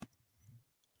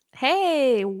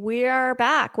Hey, we are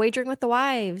back. Wagering with the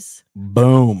Wives.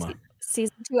 Boom.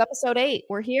 Season 2, episode 8.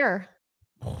 We're here.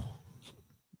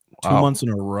 2 months in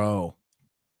a row.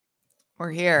 We're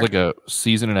here. Like a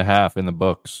season and a half in the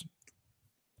books.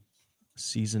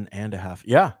 Season and a half.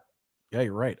 Yeah. Yeah,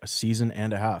 you're right. A season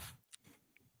and a half.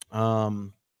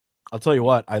 I'll tell you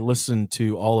what, I listened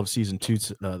to all of season 2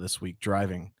 this week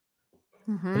driving.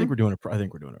 I think we're doing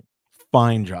a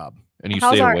fine job. And you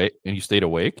stayed awake? And you stayed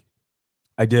awake?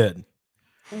 I did.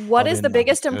 What is the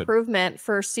biggest improvement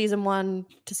for season 1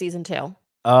 to season 2?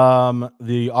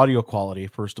 The audio quality,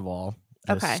 first of all.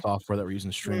 The software that we're using,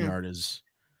 StreamYard, is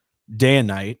day and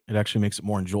night. It actually makes it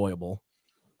more enjoyable.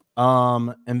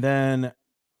 And then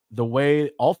the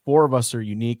way all 4 of us are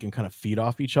unique and kind of feed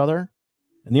off each other.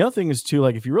 And the other thing is too,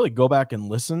 like, if you really go back and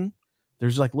listen,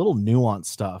 there's like little nuanced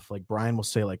stuff. Like Brian will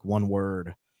say like one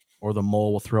word, or the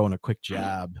mole will throw in a quick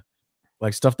jab,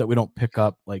 like stuff that we don't pick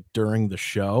up like during the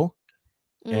show.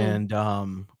 And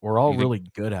we're all really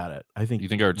good at it. I think. You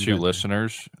think our 2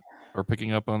 listeners are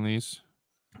picking up on these?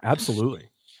 Absolutely.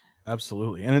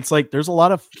 And it's like there's a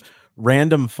lot of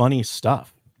random funny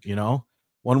stuff, you know.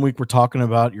 One week we're talking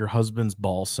about your husband's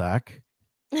ball sack,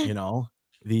 you know.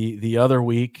 The other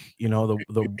week, you know,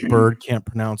 the bird can't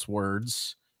pronounce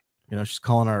words. You know, she's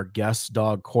calling our guest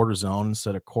dog cortisone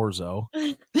instead of Corzo.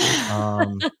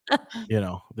 You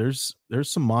know, there's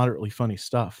some moderately funny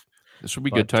stuff. This would be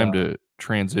a good time to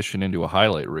transition into a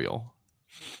highlight reel.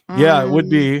 Yeah, it would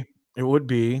be. It would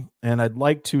be. And I'd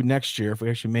like to next year, if we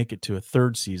actually make it to a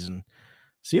 3rd season,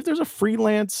 see if there's a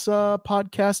freelance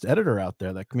podcast editor out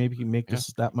there that can maybe make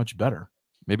this that much better.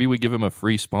 Maybe we give him a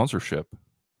free sponsorship.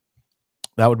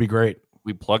 That would be great.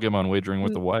 We plug him on Wagering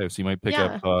with the Wives. He might pick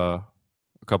up a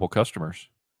couple customers.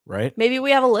 Right. Maybe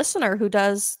we have a listener who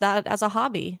does that as a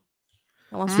hobby.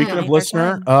 Speaking of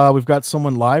listener, we've got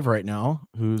someone live right now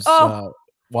who's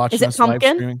watching us live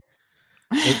streaming.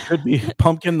 It could be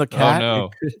Pumpkin the cat. Oh,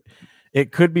 no.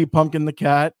 It could be Pumpkin the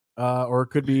cat, or it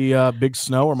could be Big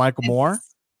Snow or Michael Moore.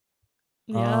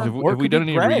 Yeah. Have we done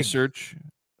any research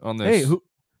on this? Hey,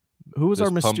 who was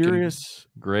our mysterious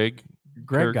Greg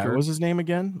guy? What was his name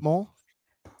again? Mole?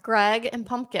 Greg and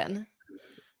Pumpkin.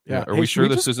 Yeah. Are we sure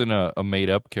this isn't a made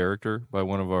up character by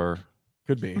one of our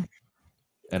could be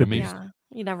enemies? Yeah,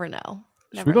 you never know.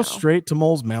 Should we go straight to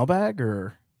Mole's mailbag,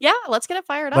 or? Yeah, let's get it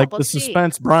fired up. Like let's the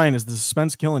suspense, see. Brian, is the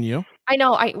suspense killing you? I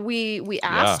know. We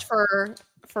asked for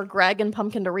Greg and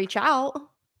Pumpkin to reach out.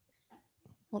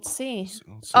 Let's see.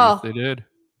 Let's see if they did.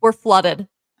 We're flooded.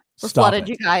 We're Stop flooded,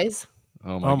 you guys.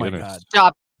 Oh my goodness. God.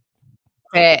 Stop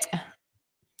it.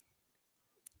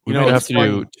 We might have to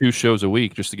do 2 shows a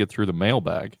week just to get through the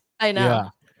mailbag. I know. Yeah.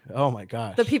 Oh my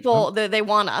gosh. The people, they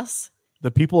want us.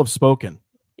 The people have spoken.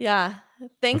 Yeah.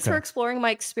 Thanks for exploring my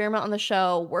experiment on the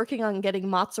show. Working on getting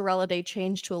Mozzarella Day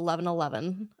changed to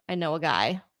 11/11. I know a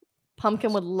guy.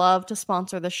 Pumpkin would love to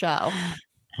sponsor the show.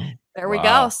 There we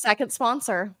go. Second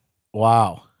sponsor.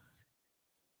 Wow.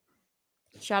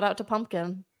 Shout out to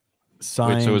Pumpkin.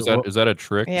 Signed. Wait, so is that a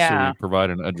trick? Yeah. So we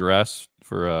provide an address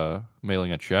for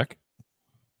mailing a check?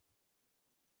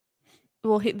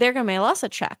 Well, they're going to mail us a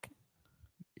check.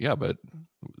 Yeah, but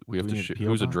we have to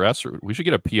whose address? Or we should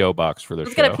get a P.O. box for this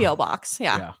Let's show. get a P.O. box.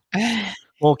 Yeah.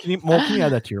 Well, can you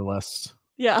add that to your list?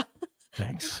 Yeah.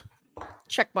 Thanks.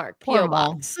 Check mark. P.O.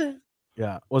 box.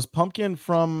 Yeah. Was Pumpkin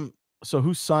from... So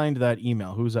who signed that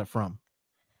email? Who's that from?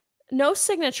 No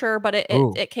signature, but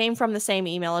it came from the same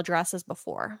email address as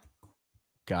before.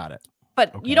 Got it.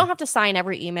 But you don't have to sign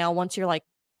every email once you're like,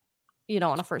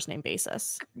 on a first name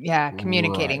basis. Yeah,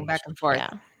 communicating back and forth. Yeah.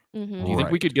 Mm-hmm. Do you think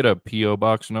we could get a P.O.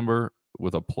 box number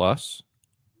with a plus?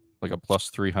 Like a plus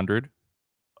 300?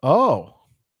 Oh.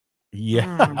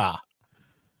 Yeah.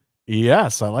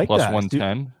 Yes, I like plus that.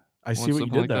 110? I see what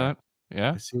you did there. That?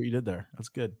 Yeah. I see what you did there. That's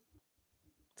good.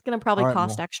 It's going to probably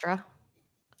cost extra.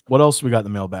 What else we got in the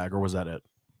mailbag, or was that it?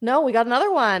 No, we got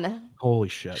another one. Holy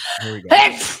shit. Here we go.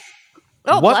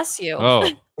 Oh, what? Bless you.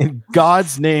 Oh. In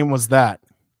God's name was that?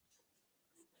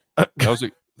 That was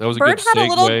a Bird good had segue. a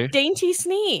little dainty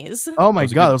sneeze. Oh my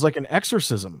God, it was like an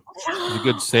exorcism. It was a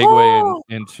good segue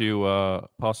into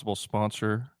possible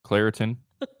sponsor, Claritin.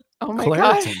 Oh my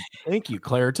Claritin. God. Thank you,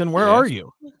 Claritin. Where are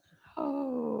you?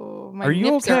 Oh, my are you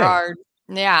nips okay? are hard.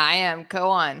 Yeah, I am. Go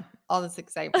on. All this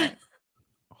excitement.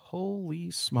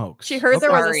 Holy smokes. She heard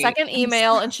there was a second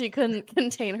email and she couldn't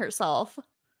contain herself.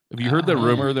 Have you heard the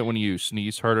rumor that when you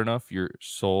sneeze hard enough, your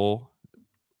soul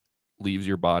leaves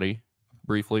your body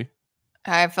briefly?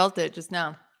 I felt it just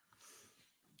now.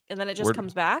 And then it just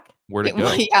comes back? Where'd it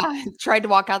go? Yeah, I tried to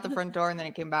walk out the front door and then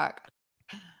it came back.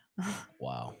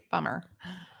 Wow. Bummer.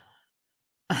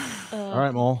 All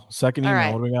right, Mole. Second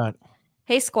email. What do we got?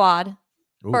 Hey, squad.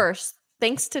 Ooh. First,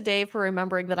 thanks to Dave for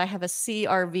remembering that I have a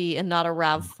CRV and not a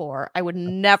RAV4. I would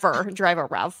never drive a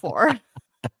RAV4.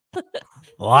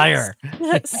 Liar.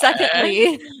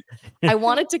 Secondly, I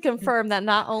wanted to confirm that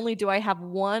not only do I have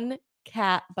one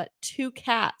cat, but 2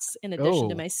 cats in addition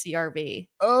to my CRV.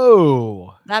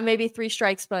 Oh. That may be 3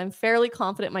 strikes, but I'm fairly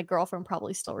confident my girlfriend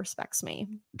probably still respects me.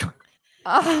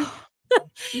 Oh,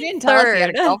 you didn't tell us you had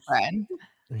a girlfriend.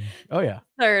 Oh, yeah.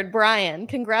 Third, Brian,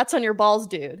 congrats on your balls,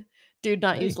 dude. Dude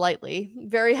not used lightly.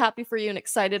 Very happy for you and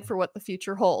excited for what the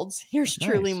future holds. Here's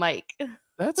truly Mike.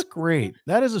 That's great.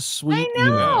 That is a sweet I know.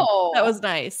 email. That was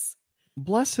nice.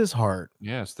 Bless his heart.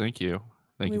 Yes, thank you.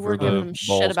 Thank We you were for giving the him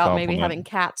balls shit about maybe compliment. having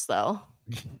cats, though.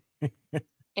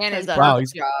 And his Wow,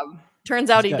 job. Turns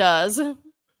out he does.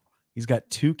 He's got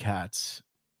 2 cats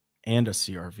and a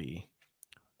CRV.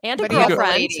 And a But he has a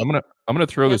girlfriend. lady. I'm gonna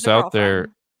throw And this a out there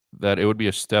girlfriend. that it would be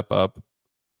a step up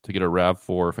to get a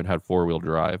RAV4 if it had 4-wheel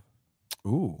drive.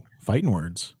 Ooh, fighting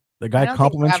words. The I guy don't think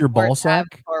compliments your ball RAV4s have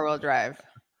sack. 4-wheel drive.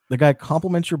 The guy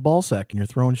compliments your ball sack and you're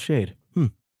throwing shade.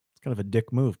 It's kind of a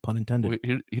dick move, pun intended.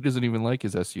 He doesn't even like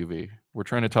his SUV. We're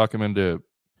trying to talk him into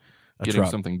getting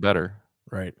something better.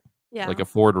 Right. Yeah. Like a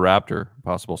Ford Raptor,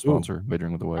 possible sponsor,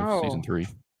 Wagering with the Wife, season 3.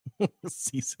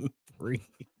 Season 3.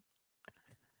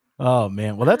 Oh,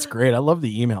 man. Well, that's great. I love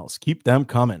the emails. Keep them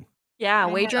coming. Yeah,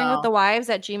 I wageringwiththewives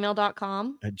at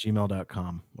gmail.com. At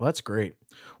gmail.com. Well, that's great.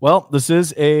 Well, this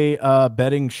is a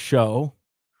betting show.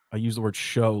 I use the word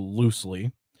show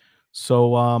loosely.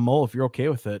 So, Mole, if you're okay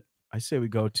with it, I say we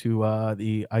go to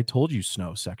the I Told You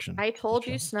Snow section. I told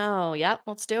you snow. Yep,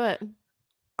 let's do it.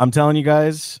 I'm telling you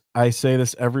guys, I say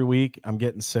this every week. I'm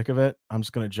getting sick of it. I'm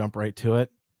just going to jump right to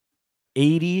it.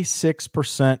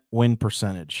 86% win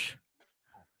percentage.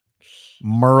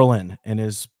 Merlin and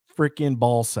his freaking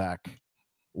ball sack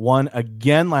won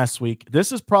again last week.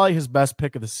 This is probably his best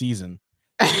pick of the season.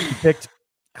 He picked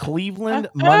Cleveland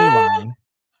money line.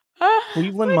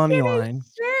 Cleveland money line.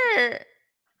 Sure.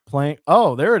 Playing.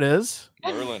 Oh, there it is.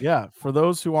 Merlin. Yeah. For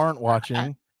those who aren't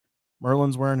watching,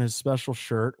 Merlin's wearing his special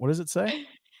shirt. What does it say?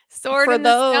 Sword For in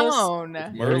those- the stone.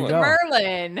 Merlin.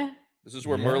 Merlin. This is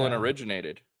where Merlin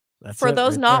originated. That's For it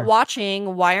those right not there.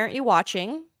 watching, why aren't you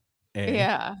watching? A.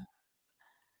 Yeah.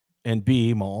 And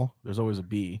B, Mole. There's always a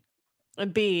B.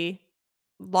 And B,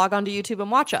 log on to YouTube and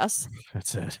watch us.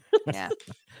 That's it. Yeah.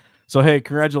 So, hey,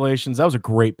 congratulations. That was a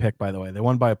great pick, by the way. They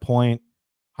won by a point.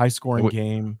 High scoring Wait.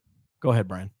 game. Go ahead,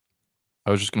 Brian.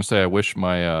 I was just going to say, I wish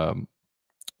my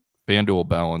FanDuel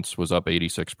balance was up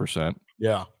 86%.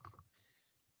 Yeah.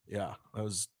 Yeah. That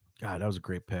was a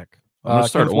great pick. I'm going to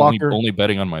start Kenneth Walker. only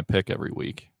betting on my pick every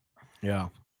week. Yeah.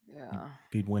 Yeah.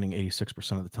 Be winning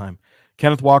 86% of the time.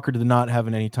 Kenneth Walker did not have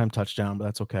an anytime touchdown, but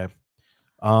that's okay.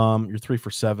 You're 3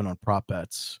 for 7 on prop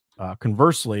bets.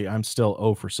 Conversely, I'm still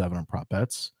 0 for 7 on prop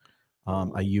bets.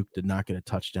 Ayuk did not get a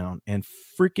touchdown, and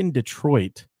freaking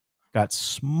Detroit got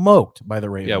smoked by the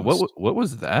Ravens. Yeah, what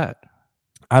was that?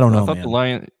 I don't know. I thought man. the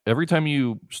Lion. Every time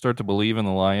you start to believe in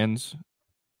the Lions,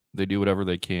 they do whatever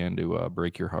they can to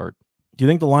break your heart. Do you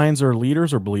think the Lions are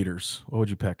leaders or bleeders? What would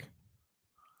you pick?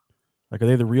 Like, are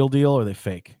they the real deal or are they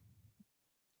fake?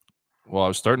 Well, I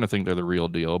was starting to think they're the real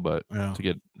deal, but Yeah. to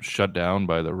get shut down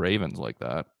by the Ravens like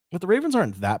that. But the Ravens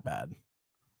aren't that bad.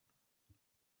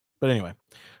 But anyway,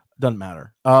 doesn't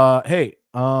matter. Hey,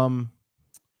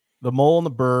 the Mole and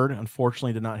the Burd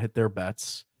unfortunately did not hit their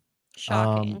bets.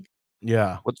 Shocking.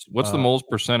 Yeah. What's the Mole's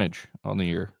percentage on the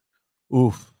year?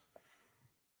 Oof.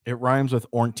 It rhymes with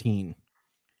Orntine.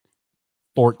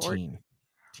 14%.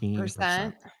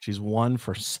 She's 1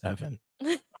 for 7.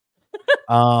 That's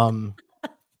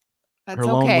her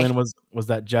lone okay. win was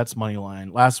that Jets money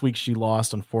line. Last week she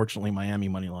lost, unfortunately, Miami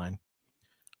money line.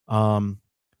 And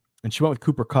she went with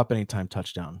Cooper Kupp anytime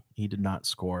touchdown. He did not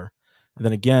score. And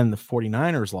then again, the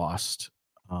 49ers lost.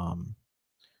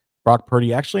 Brock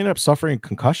Purdy actually ended up suffering a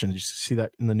concussion. Did you see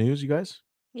that in the news, you guys?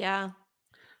 Yeah.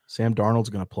 Sam Darnold's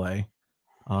going to play.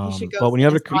 should go But when you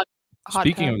have a hot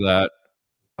Speaking tub. of that,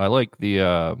 I like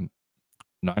the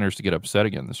Niners to get upset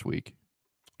again this week.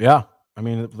 yeah, I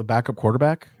mean the backup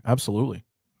quarterback, absolutely.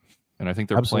 And I think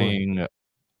they're playing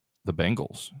the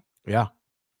Bengals. Yeah,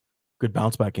 good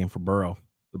bounce back game for Burrow.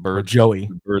 The Birds, Joey.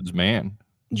 the Birds man.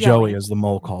 Joey, as the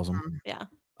Mole calls him. Yeah.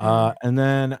 And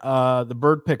then the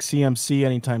Bird picked CMC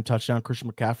anytime touchdown,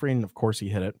 Christian McCaffrey, and of course he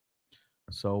hit it.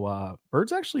 So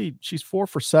Bird's actually, she's 4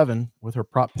 for 7 with her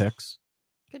prop picks.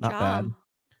 Good Not job. bad.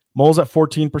 Mole's at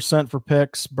 14% for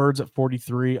picks. Bird's at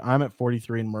 43. I'm at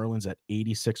 43, and Merlin's at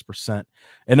 86%.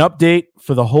 An update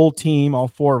for the whole team, all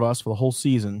 4 of us, for the whole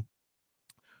season.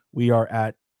 We are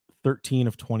at 13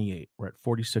 of 28. We're at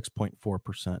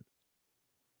 46.4%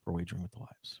 for Wagering with the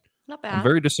Wives. Not bad. I'm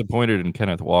very disappointed in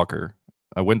Kenneth Walker.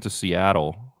 I went to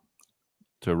Seattle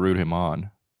to root him on.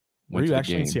 Were you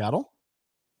actually in Seattle?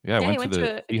 Yeah, I went to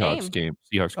the Seahawks game.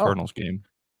 Seahawks Cardinals game.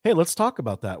 Hey, let's talk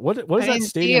about that. What is that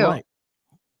stadium like?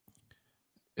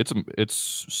 It's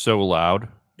so loud.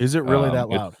 Is it really that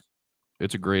loud?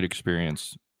 It's a great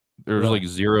experience. There's like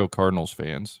 0 Cardinals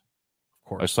fans. Of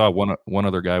course. I saw one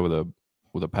other guy with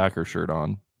a Packer shirt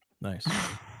on. Nice.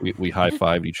 We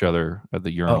high-fived each other at the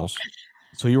urinals. Oh.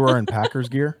 So you were in Packers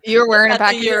gear? You were wearing a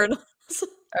Packer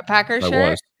shirt? I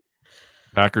was.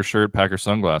 Packer shirt, Packer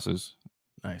sunglasses.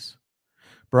 Nice.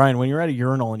 Brian, when you're at a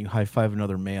urinal and you high-five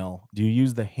another male, do you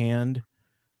use the hand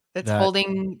that's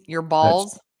holding your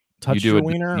balls? Touch your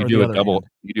wiener? You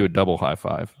do a double high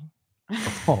five.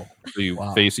 Oh. So you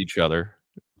face each other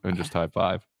and just high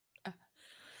five.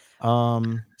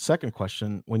 Second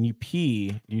question. When you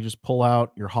pee, do you just pull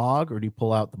out your hog or do you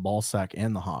pull out the ball sack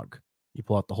and the hog? You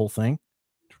pull out the whole thing?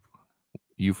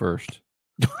 You first.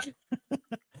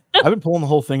 I've been pulling the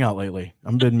whole thing out lately.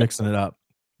 I've been mixing it up.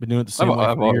 Been doing it the same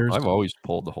way for years. I've always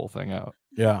pulled the whole thing out.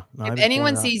 Yeah. If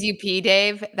anyone sees you pee,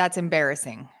 Dave, that's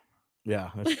embarrassing.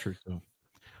 Yeah, that's true too.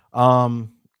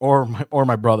 Or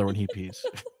my brother when he pees.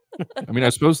 I mean, I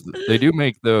suppose they do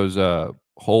make those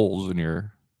holes in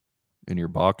your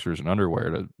boxers and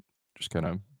underwear to just kind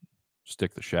of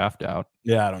stick the shaft out.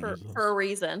 Yeah, I don't use those for a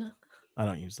reason. I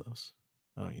don't use those.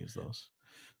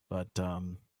 But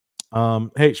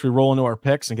hey, should we roll into our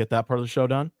picks and get that part of the show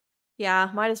done? Yeah,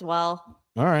 might as well.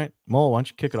 All right, Mole, why don't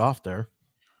you kick it off there?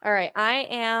 All right, I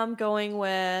am going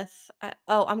with.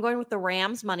 I'm going with the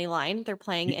Rams money line. They're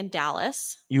playing in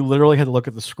Dallas. You literally had to look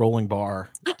at the scrolling bar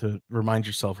to remind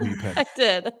yourself who you picked. I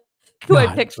did. Who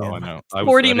I picked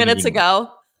 40 minutes ago.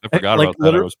 I forgot about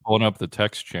that. I was pulling up the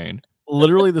text chain.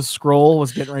 Literally, the scroll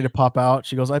was getting ready to pop out.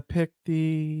 She goes, "I picked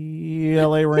the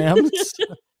LA Rams."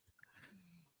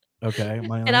 Okay,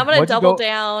 and I'm going to double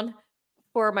down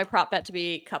for my prop bet to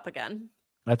be Cup again.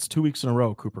 That's 2 weeks in a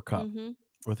row, Cooper Kupp,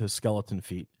 with his skeleton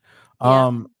feet.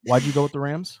 Yeah. Why'd you go with the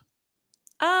Rams?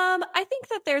 I think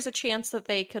that there's a chance that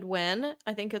they could win.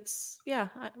 I think it's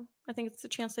I think it's a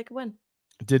chance they could win.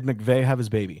 Did McVay have his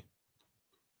baby?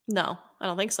 No, I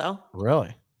don't think so.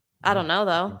 Really? I don't know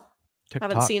though.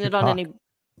 Haven't seen it on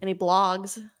any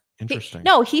blogs. Interesting.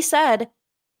 He said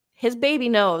his baby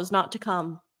knows not to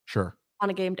come. Sure. On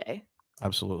a game day.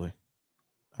 Absolutely.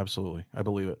 I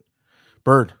believe it.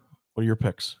 Burd, what are your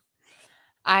picks?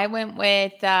 I went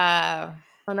with oh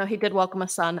no, he did welcome a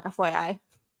son, FYI.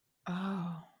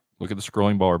 Oh. Look at the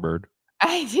scrolling bar, Burd.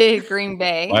 I did Green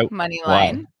Bay money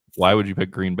line. Why would you pick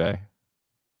Green Bay?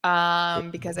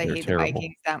 Because I hate the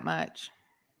Vikings that much.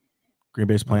 Green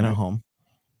Bay's playing at home.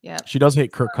 Yeah. She does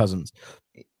hate Kirk Cousins.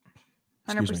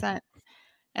 100%.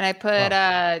 And I put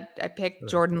I picked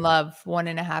Jordan Love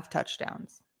 1.5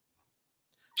 touchdowns.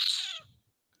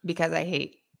 Because I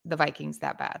hate the Vikings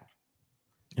that bad.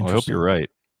 Well, I hope you're right.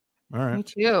 All right. Me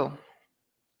too.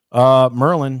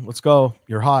 Merlin, let's go.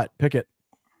 You're hot. Pick it.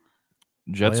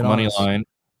 Jets money line.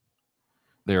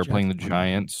 They are playing the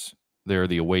Giants. They're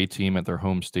the away team at their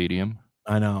home stadium.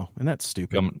 I know. And that's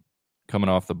stupid. Coming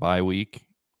off the bye week.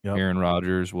 Yep. Aaron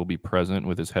Rodgers will be present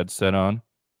with his headset on.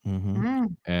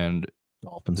 And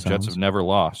the Jets have never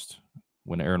lost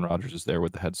when Aaron Rodgers is there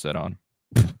with the headset on.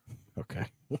 Okay.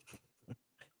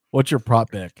 What's your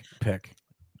prop pick,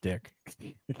 Dick?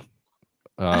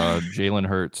 Jalen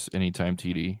Hurts anytime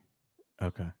TD.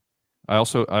 Okay. I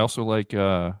also like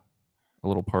a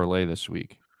little parlay this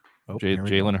week.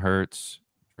 Jalen Hurts,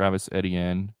 Travis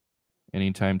Etienne,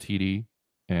 anytime TD,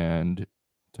 and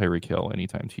Tyreek Hill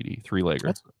anytime TD.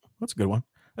 3-legger. That's a good one.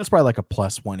 That's probably like a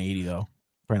plus 180 though.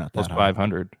 Probably not that plus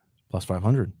 500. Plus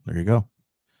 500. There you go.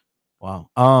 Wow.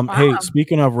 Hey,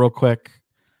 speaking of real quick,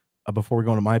 before we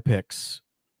go into my picks,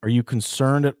 are you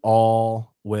concerned at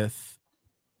all with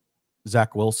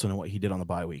Zach Wilson and what he did on the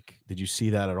bye week? Did you see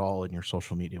that at all in your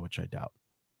social media, which I doubt?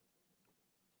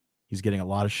 He's getting a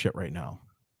lot of shit right now.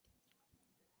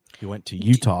 He went to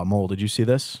Utah. Mole, did you see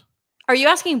this? Are you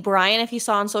asking Brian if he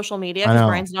saw on social media? Because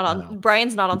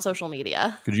Brian's not on social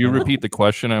media. Could you repeat the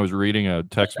question? I was reading a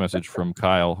text message from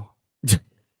Kyle.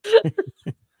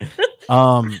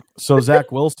 So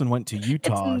Zach Wilson went to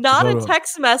Utah. It's not a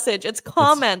text message. It's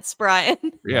comments, Brian.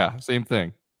 Yeah, same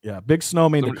thing. Yeah, Big Snow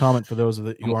made the comment for those of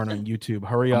you who aren't on YouTube.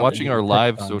 Hurry up. I'm watching our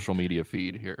live social media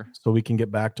feed here. So we can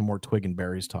get back to more Twig and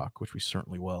Berries talk, which we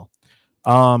certainly will.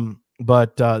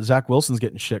 But Zach Wilson's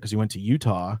getting shit because he went to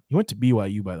Utah. He went to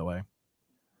BYU, by the way.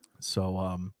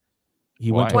 So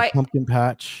he went to a pumpkin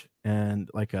patch and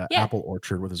like an apple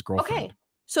orchard with his girlfriend. Okay.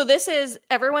 So this is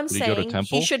everyone's saying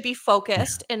he should be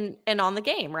focused and on the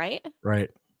game, right? Right.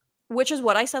 Which is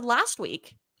what I said last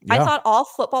week. I thought all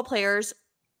football players,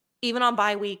 even on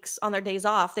bye weeks, on their days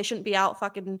off, they shouldn't be out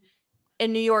fucking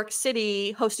in New York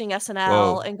City hosting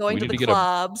SNL and going to the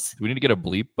clubs. Do we need to get a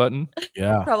bleep button?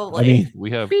 Yeah, probably.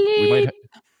 I mean,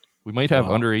 we might have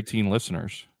under 18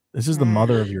 listeners. This is the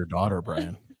mother of your daughter,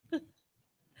 Brian.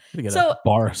 You get a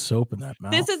bar of soap in that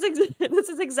mouth. This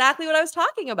is exactly what I was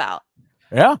talking about.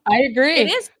 Yeah, I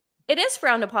agree. It is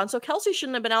frowned upon. So Kelsey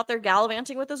shouldn't have been out there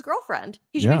gallivanting with his girlfriend.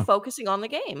 He should be focusing on the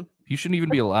game. He shouldn't even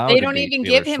be allowed. They don't even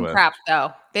give him crap,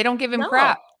 though. They don't give him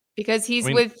crap because he's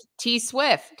with T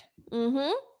Swift.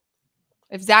 Mm-hmm.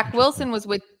 If Zach Wilson was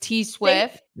with T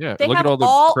Swift, look at all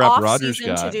the crap Rodgers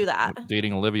got to do that.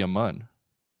 Dating Olivia Munn.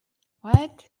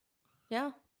 What?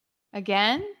 Yeah.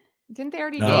 Again? Didn't they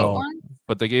already date one?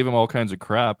 But they gave him all kinds of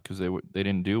crap because they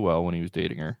didn't do well when he was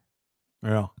dating her.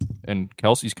 Yeah. And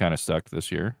Kelsey's kind of sucked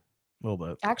this year. A little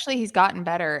bit. Actually, he's gotten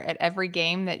better at every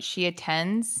game that she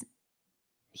attends.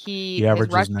 He is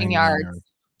rushing yards.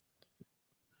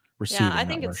 Yeah, I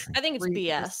think it's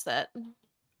BS that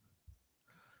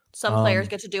some players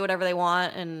get to do whatever they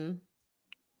want and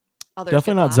others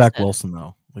definitely not Zach Wilson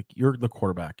though. Like, you're the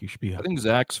quarterback, you should be. I think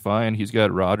Zach's fine. He's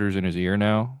got Rodgers in his ear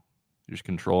now. He just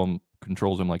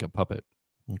controls him like a puppet.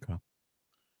 Okay.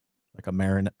 Like a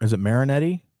marionette. Is it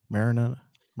Marinetti?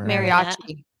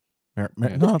 Mariachi.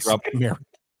 No,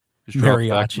 it's mariachi.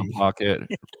 Back in the pocket.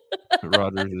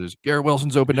 Rodgers is Garrett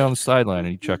Wilson's open down the sideline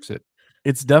and he chucks it.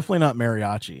 It's definitely not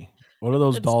mariachi. What are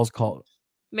those dolls called?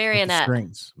 Marionette.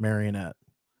 Strings. Marionette.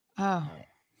 Oh.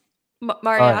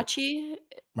 Mariachi.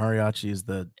 Mariachi is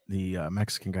the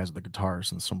Mexican guys with the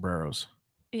guitars and sombreros.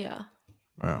 Yeah.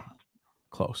 Oh,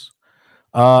 close.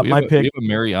 We have a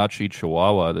mariachi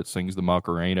chihuahua that sings the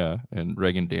Macarena and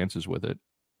Reagan dances with it.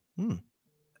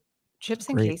 Chips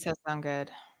and queso sound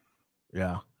good.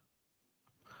 Yeah.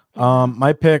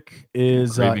 My pick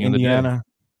is Indiana.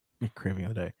 Craving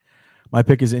of the day. My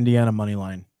pick is Indiana money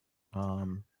line.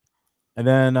 And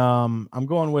then I'm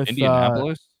going with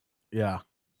Indianapolis.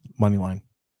 Money line.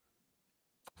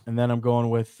 And then I'm going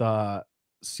with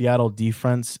Seattle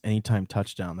defense anytime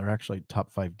touchdown. They're actually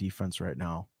top 5 defense right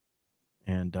now,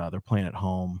 and they're playing at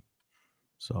home,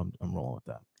 so I'm rolling with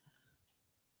that.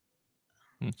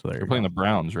 So they're playing the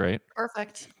Browns, right?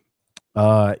 Perfect.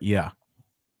 Yeah.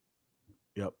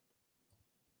 Yep.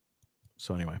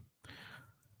 So anyway,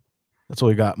 that's what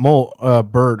we got.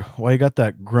 Burd, why you got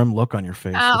that grim look on your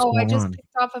face? Oh, I just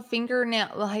picked off a fingernail,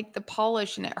 like the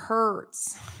polish, and it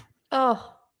hurts.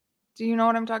 Oh, do you know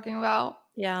what I'm talking about?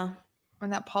 Yeah.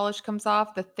 When that polish comes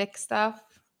off, the thick stuff.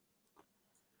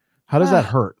 How does that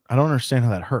hurt? I don't understand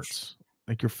how that hurts.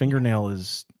 Like, your fingernail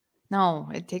is. No,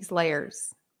 it takes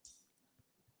layers.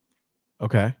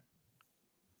 Okay.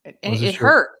 It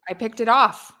hurt. I picked it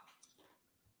off.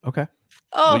 Okay.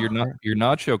 Oh, well, your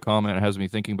nacho comment has me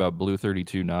thinking about Blue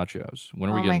 32 nachos. When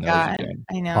are we getting those again?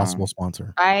 I know. Possible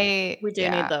sponsor. We do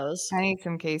need those. I need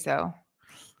some queso.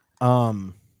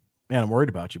 Man, I'm worried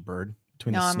about you, Burd.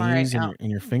 Between the sneeze and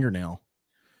your fingernail.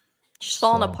 She's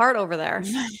falling apart over there.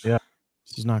 Yeah,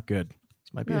 this is not good.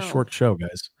 This might be a short show,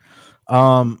 guys.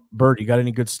 Burd, you got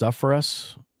any good stuff for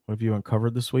us? What have you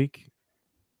uncovered this week?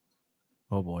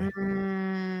 Oh boy.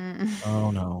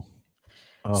 Oh no.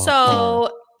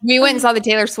 So we went and saw the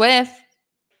Taylor Swift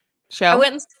show. I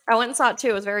went and saw it too.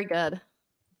 It was very good.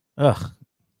 Ugh.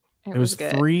 It was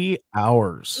good. 3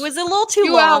 hours. It was a little too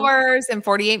 2 long. 2 hours and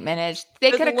 48 minutes.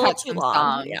 They could have cut some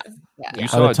songs. Yeah. You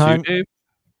saw it too, Dave?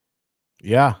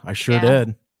 Yeah, I sure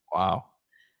did. Wow.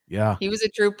 Yeah. He was a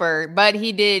trooper, but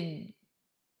he did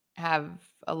have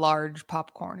a large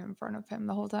popcorn in front of him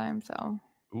the whole time. So.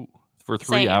 Ooh, for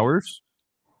 3 hours?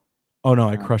 Oh no,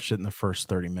 I crushed it in the first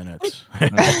 30 minutes.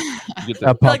 Like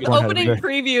the opening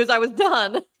previews, I was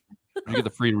done. You get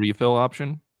the free refill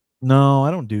option? No,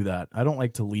 I don't do that. I don't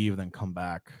like to leave then come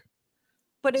back.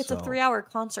 But it's a 3-hour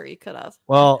concert. You could have.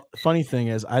 Well, funny thing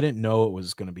is, I didn't know it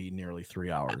was going to be nearly 3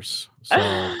 hours. So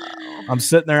I'm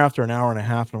sitting there after an hour and a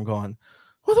half, and I'm going,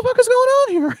 "What the fuck is going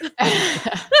on here?"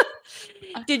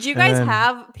 Did you guys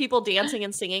have people dancing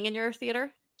and singing in your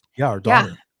theater? Yeah, our daughter.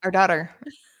 Yeah, our daughter.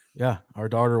 Yeah, our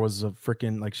daughter was a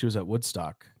freaking, like, she was at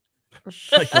Woodstock,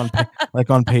 like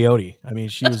on peyote. I mean,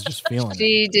 she was just feeling it.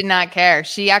 She did not care.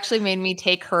 She actually made me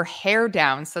take her hair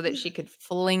down so that she could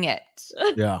fling it.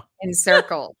 Yeah, in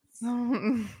circles.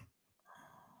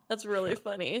 That's really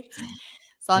funny.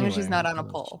 As long as she's not on a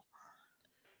pole.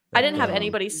 I didn't have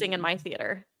anybody sing in my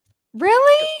theater.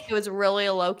 Really? It was really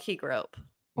a low key group.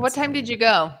 What time did you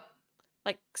go?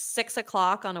 Like 6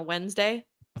 o'clock on a Wednesday.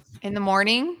 In the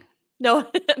morning? No,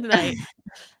 at night.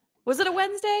 Was it a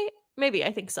Wednesday? Maybe.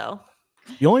 I think so.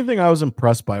 The only thing I was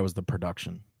impressed by was the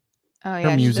production. Oh, yeah.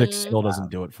 Her music still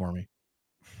doesn't do it for me.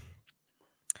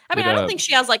 I mean, I don't think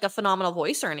she has like a phenomenal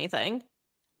voice or anything.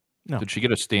 No. Did she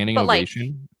get a standing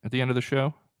ovation at the end of the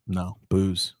show? No,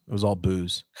 booze. It was all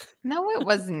booze. No, it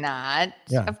was not.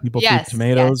 Yeah, people threw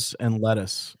tomatoes and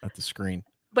lettuce at the screen.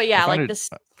 But yeah, like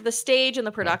the stage and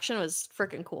the production was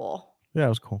freaking cool. Yeah, it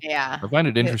was cool. Yeah, I find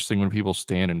it interesting when people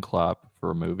stand and clap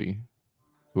for a movie.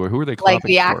 Who are they clapping like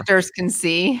the for? actors can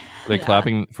see. Are they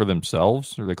clapping for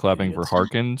themselves? Or are they clapping for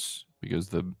Harkins because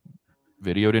the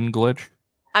video didn't glitch?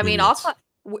 I mean,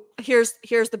 here's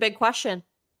the big question.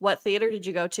 What theater did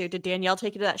you go to? Did Danielle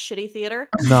take you to that shitty theater?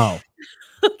 No.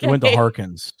 Okay. We went to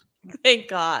Harkins. Thank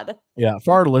God. Yeah.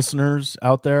 For our listeners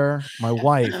out there, my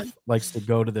wife likes to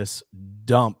go to this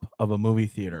dump of a movie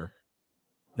theater.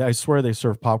 I swear they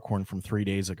served popcorn from 3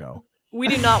 days ago. We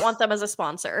do not want them as a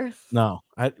sponsor. No.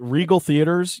 At Regal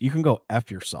Theaters, you can go F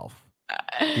yourself.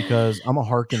 Because I'm a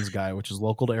Harkins guy, which is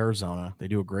local to Arizona. They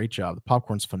do a great job. The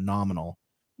popcorn's phenomenal.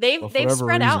 They've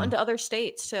spread out into other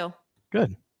states too.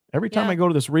 Good. Every time I go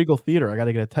to this Regal Theater, I got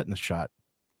to get a tetanus shot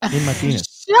in my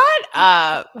penis. Shut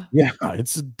up. Yeah,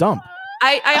 it's a dump.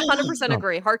 I 100%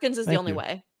 agree. Harkins is the only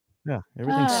way. Yeah,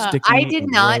 everything's sticky. I did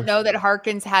not know that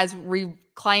Harkins has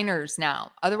recliners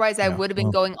now. Otherwise, I would have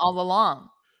been going all along.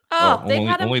 Oh, they've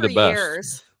had them for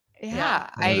years. Yeah,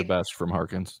 only the best from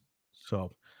Harkins.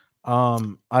 So,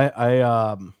 I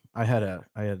had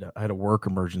a work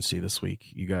emergency this week.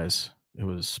 You guys, it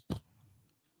was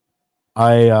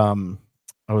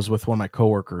I was with one of my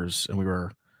coworkers and we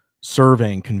were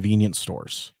surveying convenience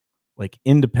stores, like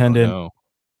independent,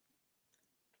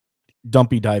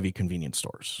 dumpy divey convenience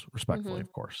stores, respectfully,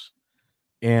 of course.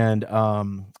 And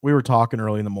we were talking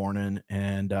early in the morning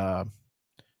and I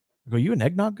go, "You an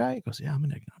eggnog guy?" He goes, "Yeah, I'm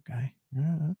an eggnog guy."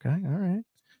 "Yeah, okay, all right.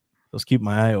 Let's keep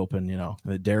my eye open, in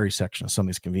the dairy section of some of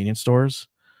these convenience stores.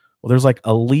 Well, there's like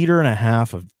 1.5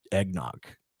 liters of eggnog.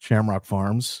 Shamrock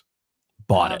Farms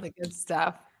bought it. The good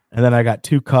stuff. And then I got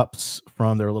 2 cups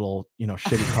from their little,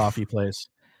 shitty coffee place.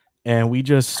 And we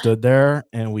just stood there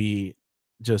and we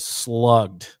just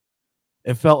slugged.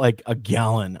 It felt like a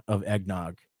gallon of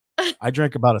eggnog. I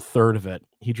drank about 1/3 of it.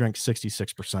 He drank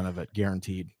 66% of it,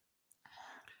 guaranteed.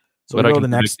 So but I can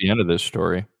predict the end of this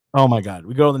story. Oh my God.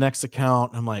 We go to the next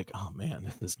account. I'm like, oh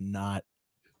man,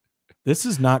 this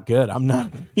is not good. I'm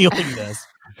not feeling this.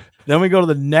 Then we go to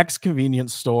the next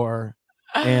convenience store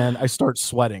and I start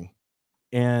sweating.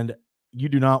 And you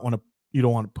don't want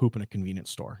to poop in a convenience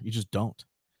store. You just don't.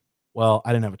 Well,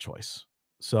 I didn't have a choice.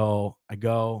 So I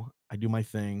do my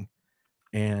thing.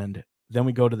 And then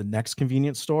we go to the next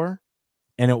convenience store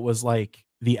and it was like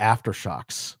the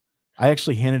aftershocks. I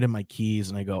actually handed him my keys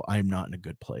and I go, "I'm not in a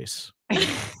good place."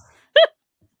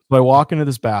 So I walk into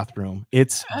this bathroom.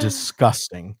 It's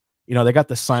disgusting. They got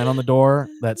the sign on the door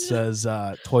that says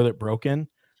toilet broken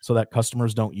so that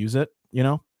customers don't use it,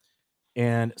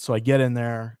 And so I get in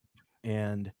there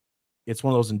and it's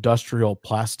one of those industrial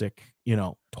plastic,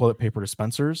 toilet paper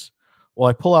dispensers. Well,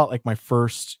 I pull out like my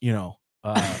first,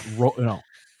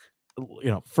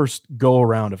 first go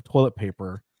around of toilet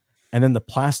paper and then the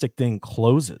plastic thing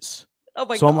closes. Oh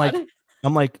my God.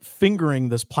 I'm like fingering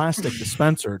this plastic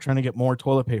dispenser trying to get more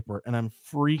toilet paper and I'm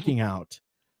freaking out.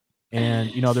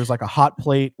 And, there's like a hot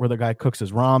plate where the guy cooks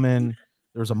his ramen.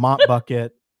 There's a mop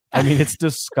bucket. I mean, it's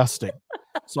disgusting.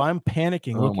 So I'm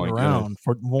panicking, looking around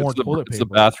for more toilet paper. It's the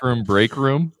bathroom break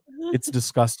room. It's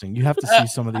disgusting. You have to see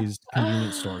some of these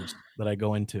convenience stores that I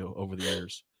go into over the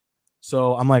years.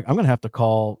 So I'm like, I'm going to have to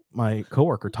call my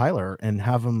coworker, Tyler, and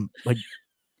have him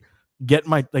get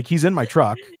he's in my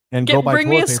truck and go buy bring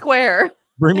me a paper. Square.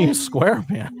 Bring me a square,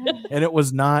 man. And it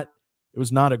was not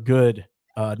a good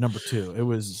number 2. It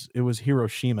was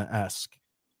Hiroshima-esque.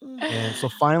 And so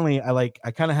finally I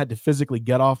kind of had to physically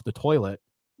get off the toilet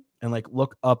and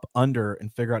look up under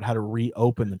and figure out how to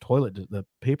reopen the toilet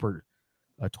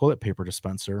paper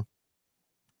dispenser.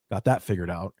 Got that figured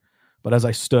out. But as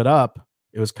I stood up,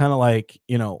 it was kind of like,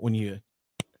 when you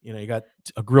got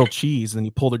a grilled cheese and then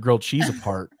you pull the grilled cheese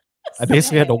apart. I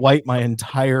basically had to wipe my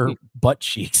entire butt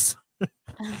cheeks.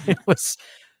 It was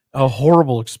a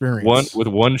horrible experience. With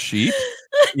one sheet?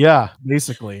 Yeah,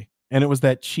 basically. And it was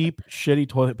that cheap, shitty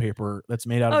toilet paper that's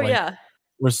made out of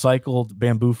recycled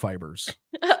bamboo fibers.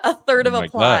 1/3 of a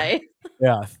ply.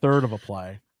 Yeah, 1/3 of a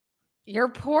ply. Your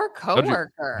poor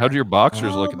coworker. How'd your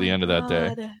boxers look at the end of that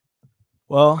day?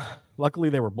 Well, luckily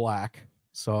they were black,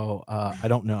 so I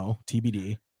don't know,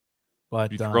 TBD.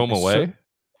 But you throw them away?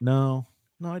 No,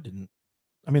 I didn't.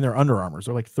 I mean, they're Under Armours.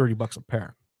 They're like $30 a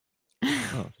pair.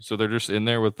 Oh, so they're just in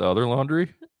there with the other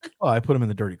laundry? Well, I put them in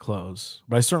the dirty clothes,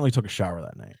 but I certainly took a shower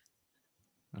that night.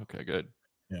 Okay, good.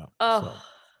 Yeah. Oh.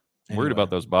 I'm worried about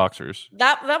those boxers.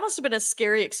 That must have been a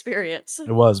scary experience.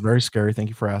 It was very scary. Thank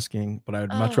you for asking. But I'd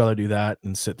much rather do that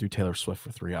than sit through Taylor Swift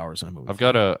for 3 hours in a movie. I've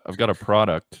got a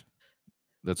product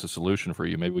that's a solution for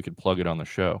you. Maybe we could plug it on the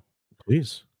show.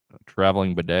 Please. A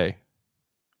traveling bidet.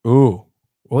 Ooh.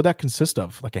 What would that consist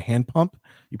of? Like a hand pump?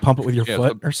 You pump it with your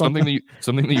foot or something?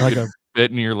 Something that you like could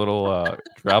fit in your little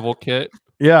travel kit.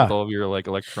 Yeah. With all of your like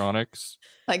electronics.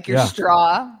 Like your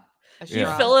straw. You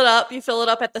fill it up. You fill it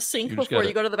up at the sink before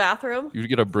you go to the bathroom. You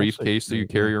get a briefcase that you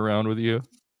carry around with you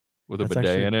with a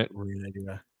bidet in it. Great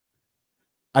idea.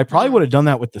 I probably would have done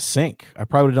that with the sink. I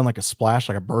probably would have done like a splash,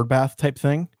 like a bird bath type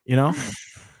thing, you know?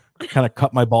 Kind of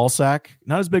cut my ball sack.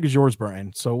 Not as big as yours,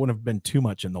 Brian, so it wouldn't have been too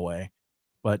much in the way.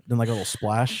 But then like a little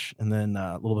splash and then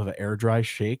a little bit of an air dry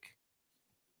shake.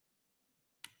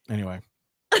 Anyway.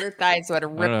 Your thighs would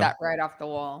have ripped that right off the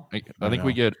wall. I think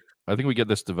we get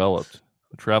this developed.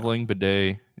 A traveling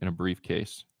bidet in a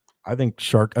briefcase. I think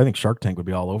Shark Tank would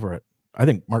be all over it. I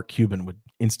think Mark Cuban would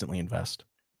instantly invest.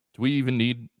 Do we even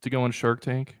need to go on Shark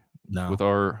Tank? No. With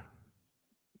our,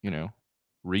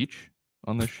 reach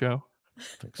on this show?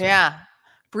 So. Yeah.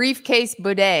 Briefcase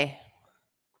bidet.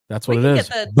 That's what it is.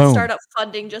 Get the startup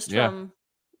funding just from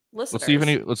listeners.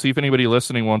 Let's see if anybody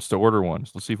listening wants to order one.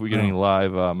 Let's see if we get any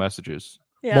live messages.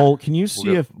 Yeah. Well, can you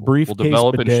see if briefcase we'll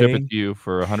develop bidet, and ship it to you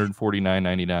for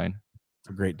 $149.99. It's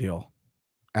a great deal.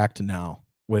 Act now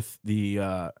with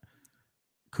the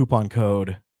coupon code.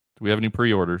 Do we have any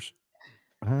pre-orders?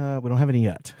 We don't have any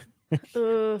yet.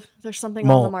 There's something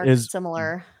on the market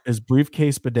similar. Is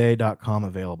briefcasebidet.com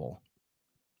available?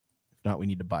 If not, we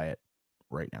need to buy it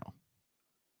right now.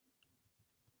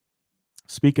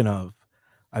 Speaking of,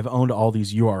 I've owned all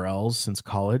these URLs since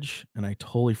college, and I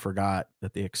totally forgot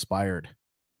that they expired.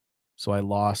 So I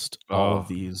lost all of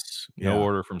these. No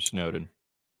order from Snowden.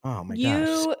 Oh my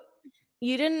gosh.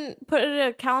 You didn't put it in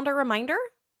a calendar reminder?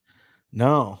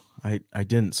 No, I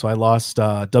didn't. So I lost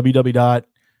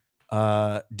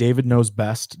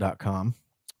www.davidknowsbest.com.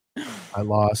 I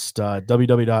lost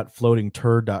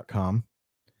www.floatingturd.com.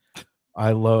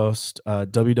 I lost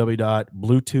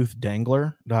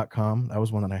www.bluetooothdangler.com. That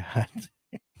was one that I had.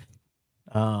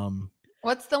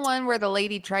 What's the one where the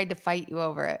lady tried to fight you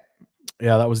over it?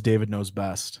 Yeah, that was David Knows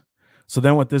Best. So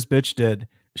then what this bitch did,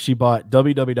 she bought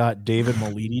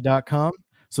www.davidmalidi.com.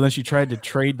 So then she tried to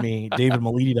trade me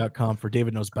davidmalidi.com for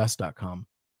davidknowsbest.com.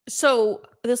 So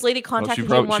this lady contacted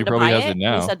you and wanted to buy it.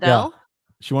 You said no. Yeah.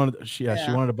 She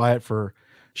wanted to buy it for.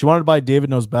 She wanted to buy David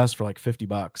Knows Best for like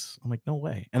 $50. I'm like, no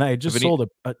way. And I had just sold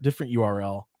a different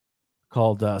URL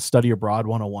called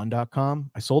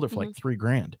studyabroad101.com. I sold it for like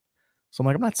 $3,000. So I'm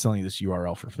like, I'm not selling this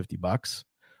URL for $50.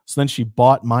 So then she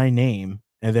bought my name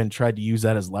and then tried to use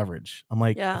that as leverage. I'm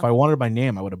like, if I wanted my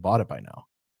name, I would have bought it by now.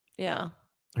 Yeah.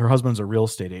 Her husband's a real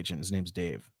estate agent. His name's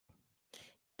Dave.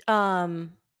 Is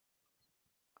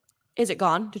it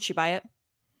gone? Did she buy it?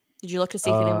 Did you look to see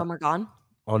if any of them are gone?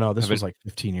 Oh no, this was like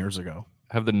 15 years ago.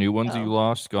 Have the new ones you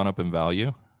lost gone up in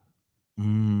value?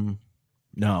 No,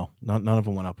 none of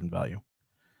them went up in value.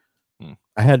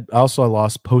 I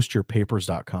lost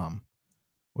postyourpapers.com,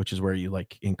 which is where you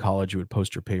like in college, you would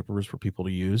post your papers for people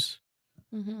to use.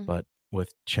 Mm-hmm. But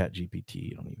with ChatGPT,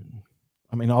 you don't even,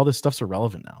 all this stuff's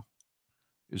irrelevant now.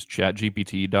 Is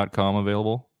chatgpt.com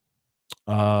available?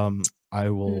 I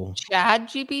will.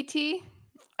 ChatGPT?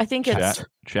 I think it's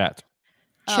chat.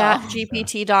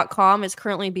 ChatGPT.com is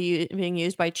currently being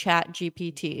used by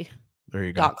ChatGPT. There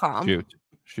you go. .com.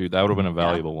 Shoot, that would have been a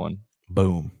valuable one.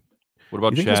 Boom. What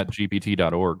about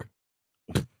chatgpt.org?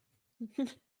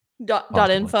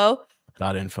 .info.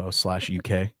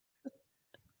 .info/UK.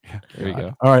 There you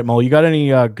go. All right, Mo, you got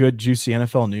any good juicy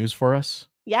NFL news for us?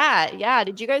 Yeah.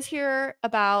 Did you guys hear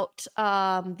about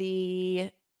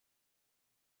the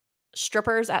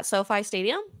strippers at SoFi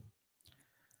Stadium?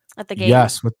 At the game?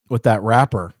 Yes, with that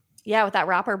rapper. Yeah, with that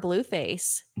rapper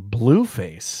Blueface.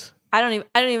 Blueface. I don't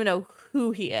even know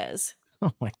who he is.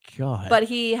 Oh my god. But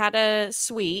he had a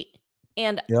suite,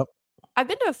 and I've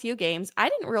been to a few games. I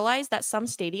didn't realize that some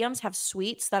stadiums have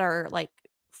suites that are like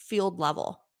field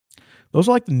level. Those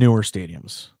are like the newer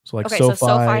stadiums. So like SoFi. So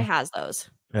SoFi has those.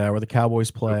 Yeah, where the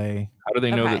Cowboys play. How do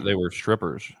they know that they were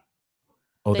strippers?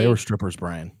 Oh, they were strippers,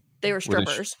 Brian. They were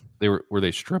strippers. Were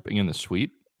they stripping in the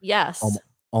suite? Yes.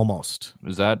 Almost.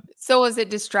 Is that so? Was it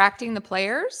distracting the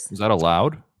players? Is that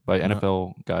allowed by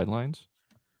NFL guidelines?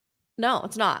 No,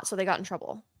 it's not. So they got in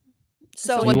trouble.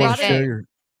 So what they say?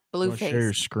 Blueface. Share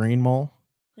your screen, Mole.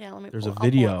 Yeah, let me. There's a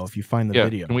video if you find the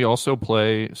video. Can we also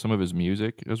play some of his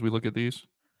music as we look at these?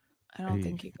 I don't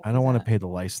think you can. I don't want to pay the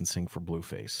licensing for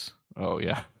Blueface. Oh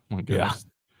yeah, my goodness.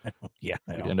 Yeah.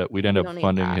 We'd end up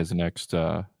funding his next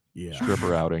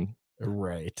stripper outing.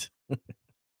 Right.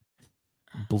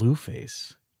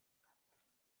 Blueface.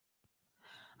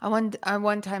 I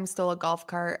one time stole a golf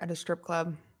cart at a strip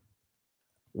club.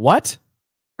 What?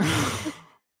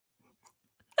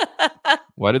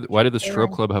 Why did the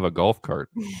strip club have a golf cart?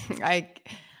 I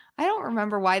don't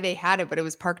remember why they had it, but it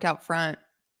was parked out front.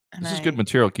 This is good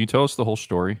material. Can you tell us the whole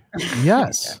story?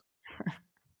 Yes.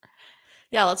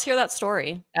 Yeah, let's hear that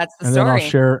story. That's the and story. Then I'll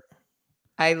share.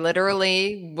 I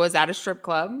literally was at a strip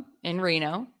club in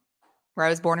Reno, where I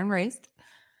was born and raised.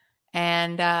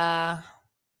 And the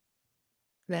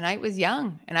night was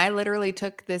young. And I literally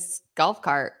took this golf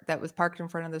cart that was parked in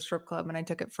front of the strip club, and I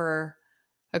took it for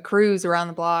a cruise around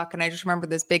the block. And I just remember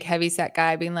this big heavyset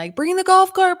guy being like, "Bring the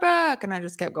golf cart back." And I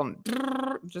just kept going,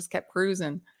 just kept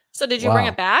cruising. So did you bring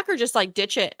it back or just like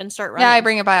ditch it and start running? Yeah,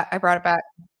 I brought it back.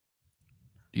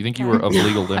 Do you think you were of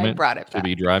legal limit to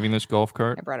be driving this golf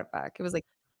cart? I brought it back. It was like,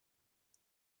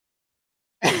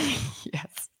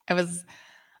 yes, I was.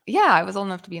 Yeah, I was old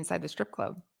enough to be inside the strip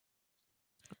club.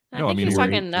 No, I mean,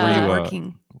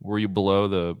 were you below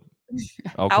the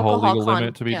alcohol legal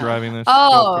limit to be driving this?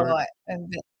 Oh,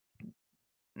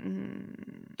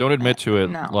 don't admit to it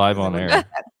live on air.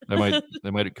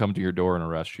 They might come to your door and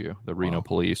arrest you. The Reno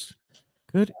police.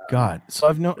 Good God! So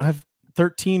I've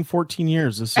 13, 14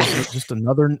 years. This is just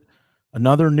another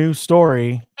new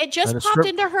story. It just popped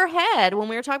into her head when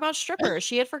we were talking about strippers.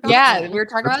 She had forgotten. Yeah, we were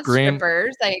talking about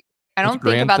strippers. Like, I don't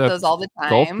think about those all the time.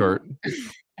 Golf cart.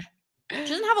 She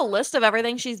doesn't have a list of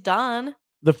everything she's done.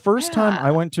 The first time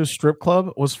I went to a strip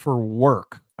club was for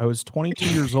work. I was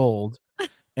 22 years old,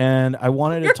 and I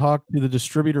wanted to talk to the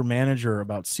distributor manager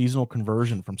about seasonal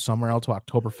conversion from Summer Ale to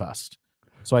Oktoberfest.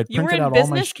 So I printed out all my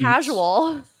business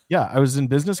casual. Yeah, I was in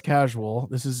business casual.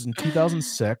 This is in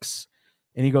 2006.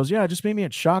 And he goes, "Yeah, just meet me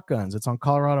at Shotguns. It's on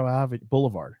Colorado Ave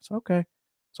Boulevard." So okay.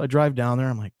 So I drive down there.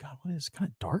 I'm like, God, what is kind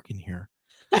of dark in here?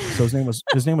 So his name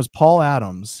was Paul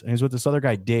Adams, and he's with this other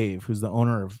guy, Dave, who's the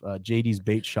owner of JD's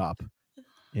Bait Shop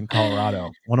in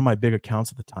Colorado, one of my big accounts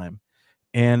at the time.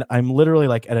 And I'm literally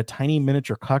like at a tiny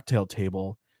miniature cocktail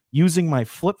table using my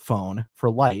flip phone for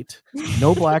light,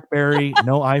 no BlackBerry,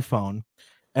 no iPhone.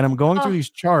 And I'm going through these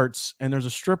charts, and there's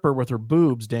a stripper with her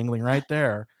boobs dangling right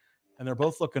there. And they're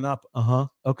both looking up.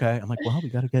 Okay. I'm like, well, we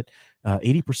got to get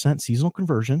 80% seasonal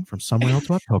conversion from Summer Ale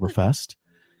to Oktoberfest.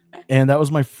 And that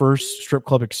was my first strip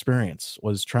club experience,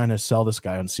 was trying to sell this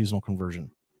guy on seasonal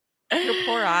conversion. Your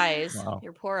poor eyes. Wow.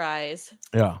 Your poor eyes.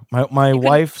 Yeah. My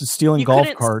wife is stealing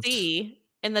golf carts. See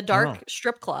in the dark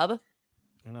strip club.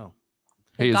 I know.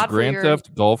 Hey, is Grand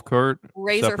Theft golf cart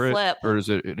razor separate, flip, or is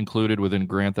it included within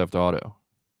Grand Theft Auto?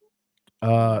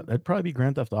 That'd probably be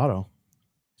Grand Theft Auto.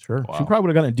 Sure. Wow. She probably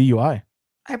would have gotten a DUI.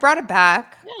 I brought it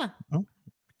back. Yeah. Oh,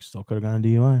 still could have gotten a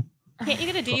DUI. Can't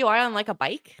you get a DUI on like a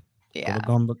bike? Yeah.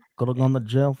 Could have gone to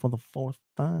jail for the fourth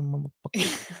time,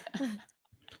 motherfucker.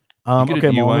 You get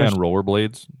a DUI on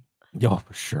rollerblades? Yeah,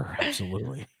 for sure.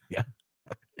 Absolutely. Yeah.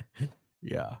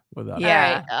 Yeah.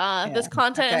 Without This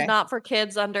content is not for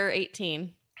kids under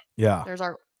 18. Yeah. There's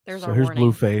our here's warning.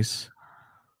 Blueface.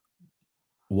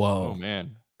 Whoa. Oh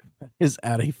man. Is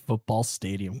at a football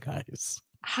stadium, guys.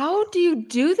 How do you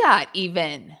do that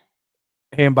even?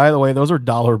 Hey, and by the way, those are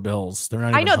dollar bills. They're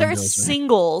not. I know they're hundreds,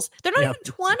 singles. They're not even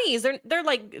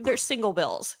 20s. They're single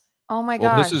bills. Oh my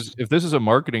gosh. If this is a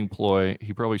marketing ploy,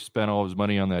 he probably spent all his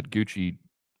money on that Gucci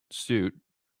suit.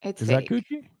 It's is fake. that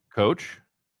Gucci?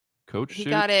 Coach he suit?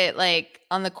 got it like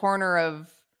on the corner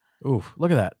of. Oof!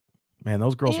 Look at that, man.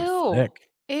 Those girls are thick.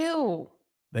 Ew.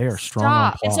 They are strong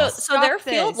on And plot. so they're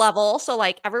field level, so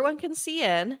like everyone can see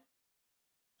in.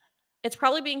 It's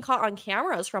probably being caught on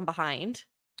cameras from behind.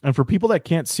 And for people that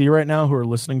can't see right now who are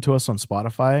listening to us on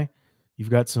Spotify, you've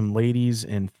got some ladies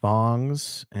in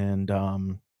thongs, and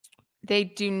they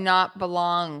do not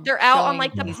belong. They're out on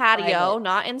like the patio,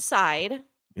 not inside.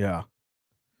 Yeah.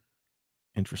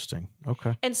 Interesting.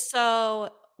 Okay. And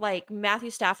so like Matthew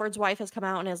Stafford's wife has come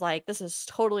out and is like, this is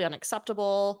totally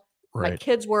unacceptable. Right. My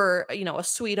kids were, a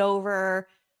sweet over.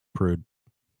 Prude.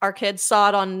 Our kids saw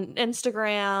it on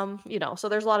Instagram, so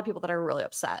there's a lot of people that are really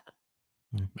upset.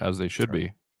 As they should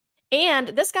be. And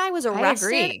this guy was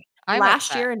arrested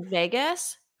last year in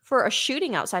Vegas for a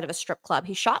shooting outside of a strip club.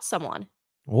 He shot someone.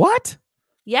 What?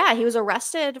 Yeah, he was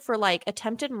arrested for like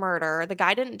attempted murder. The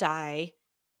guy didn't die.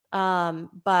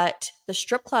 But the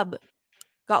strip club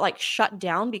got like shut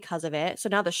down because of it. So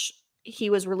now he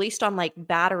was released on like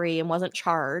battery and wasn't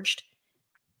charged.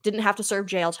 Didn't have to serve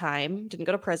jail time. Didn't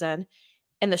go to prison.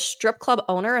 And the strip club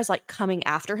owner is like coming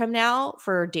after him now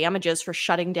for damages for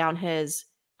shutting down his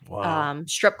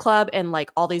strip club and like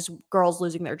all these girls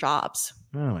losing their jobs.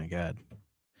 Oh my God.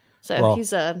 So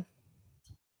he's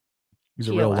He's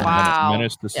a real winner. Wow.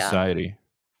 Menace to society.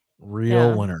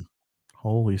 Real winner.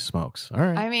 Holy smokes. All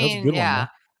right. I mean, that's a good one, Mo.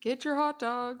 Get your hot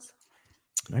dogs.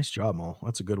 Nice job, Mo.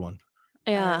 That's a good one.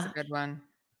 Yeah. That's a good one.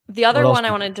 The other one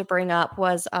I wanted to bring up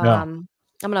was I'm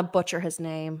going to butcher his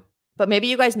name, but maybe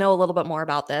you guys know a little bit more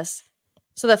about this.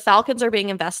 So the Falcons are being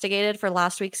investigated for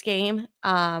last week's game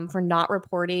for not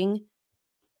reporting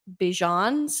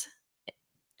Bijan's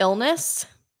illness.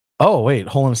 Oh, wait.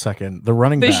 Hold on a second. The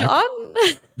running back. Bijan?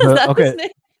 Is that his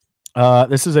name?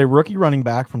 This is a rookie running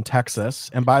back from Texas.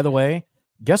 And by the way,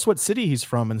 guess what city he's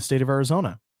from in the state of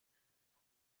Arizona?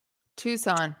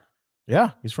 Tucson.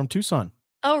 Yeah, he's from Tucson.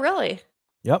 Oh, really?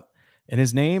 Yep. And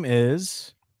his name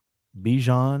is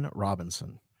Bijan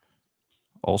Robinson.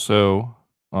 Also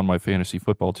on my fantasy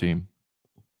football team.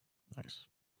 Nice.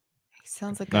 He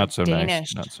sounds like not so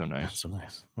Danish. nice. Not so nice. Not so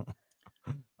nice.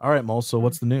 All right, Mol. So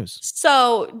what's the news?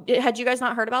 So had you guys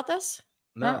not heard about this?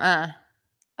 No.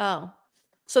 Oh.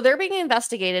 So they're being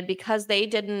investigated because they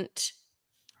didn't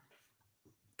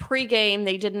pregame.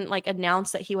 They didn't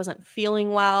announce that he wasn't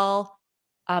feeling well,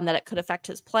 that it could affect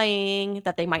his playing,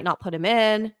 that they might not put him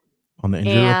in. On the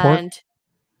injury report?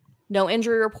 No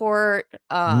injury report.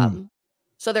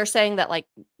 So they're saying that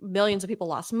millions of people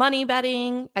lost money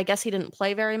betting. I guess he didn't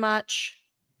play very much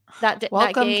that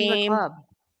Welcome game. to the club.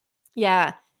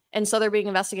 Yeah. And so they're being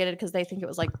investigated because they think it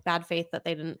was bad faith that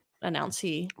they didn't announce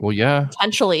he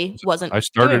potentially wasn't. I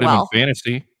started doing him well. in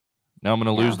fantasy. Now I'm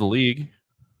going to lose the league.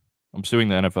 I'm suing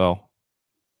the NFL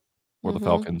or the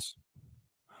Falcons.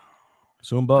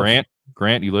 Sue them both.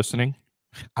 Grant, you listening?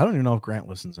 I don't even know if Grant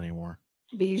listens anymore.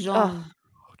 Bijan. Oh,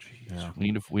 geez. Yeah.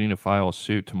 We need to file a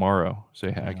suit tomorrow.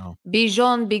 Say heck.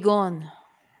 Bijan be gone.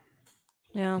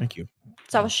 Yeah. Thank you.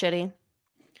 So that was shitty.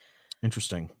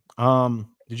 Interesting.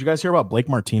 Did you guys hear about Blake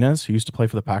Martinez, who used to play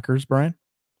for the Packers, Brian?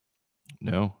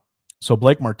 No. So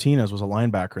Blake Martinez was a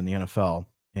linebacker in the NFL,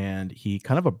 and he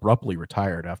kind of abruptly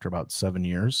retired after about 7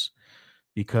 years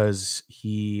because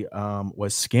he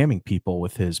was scamming people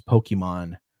with his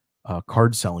Pokemon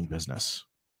card selling business.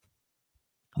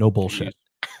 No bullshit.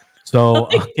 So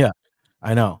yeah,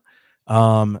 I know.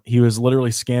 He was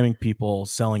literally scamming people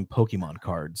selling Pokemon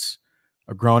cards.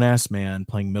 A grown-ass man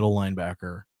playing middle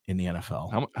linebacker in the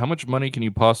NFL. How much money can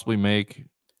you possibly make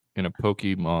in a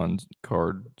Pokemon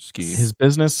card scheme? His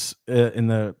business, in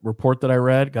the report that I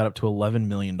read, got up to $11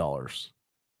 million.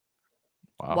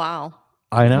 Wow.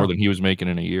 I know. More than he was making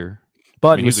in a year.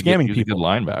 But he was scamming people. He's a good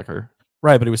linebacker.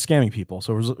 Right, but he was scamming people.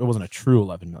 So it wasn't a true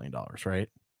 $11 million, right?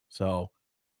 So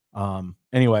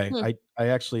anyway, I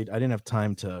didn't have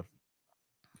time to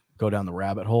go down the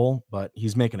rabbit hole, but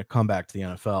he's making a comeback to the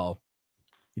NFL.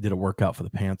 He did a workout for the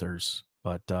Panthers,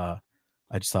 but I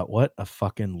just thought, what a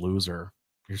fucking loser.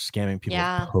 You're scamming people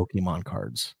with Pokemon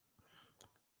cards.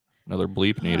 Another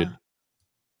bleep needed.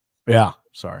 Yeah,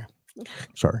 sorry.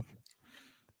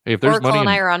 Hey, if there's Oracle money and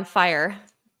I are on fire.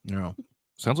 No.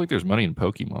 Sounds like there's money in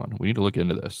Pokemon. We need to look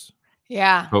into this.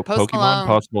 Yeah. Pokemon, Malone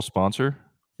possible sponsor?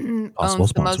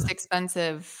 owns the most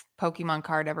expensive Pokemon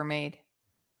card ever made.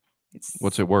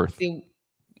 What's it worth?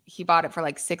 He bought it for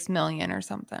 $6 million or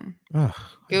something. Ugh,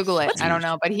 Google it. I don't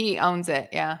know, but he owns it.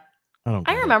 Yeah.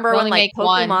 I remember when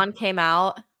Pokemon came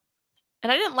out,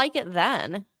 and I didn't like it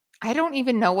then. I don't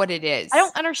even know what it is. I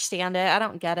don't understand it. I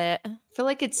don't get it. I feel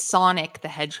like it's Sonic the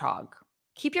Hedgehog.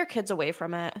 Keep your kids away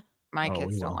from it. My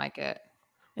kids don't like it.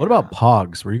 What about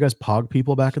Pogs? Were you guys Pog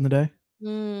people back in the day?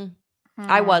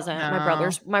 I wasn't.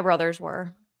 No. My brothers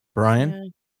were.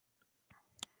 Brian?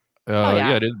 Yeah,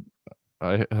 I did.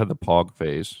 I had the Pog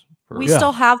phase. We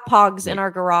still have Pogs in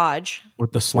our garage.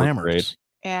 With the slammers.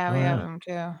 Yeah, we have them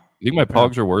too. You think my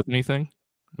Pogs are worth anything?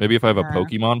 Maybe if I have a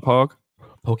Pokemon Pog?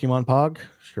 Pokemon Pog?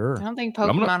 Sure. I don't think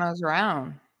Pokemon was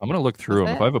around. I'm going to look through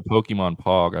them. If I have a Pokemon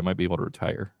Pog, I might be able to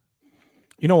retire.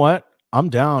 You know what? I'm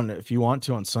down if you want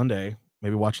to on Sunday.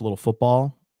 Maybe watch a little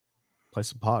football, play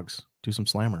some Pogs, do some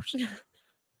slammers.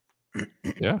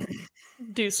 Yeah.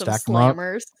 Do some Stack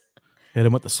slammers. Hit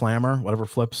him with the slammer, whatever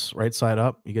flips right side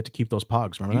up. You get to keep those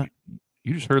Pogs. Remember that?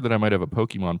 You just heard that I might have a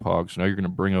Pokemon Pog, so now you're going to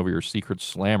bring over your secret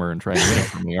slammer and try and win it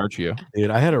from me, aren't you?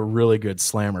 Dude, I had a really good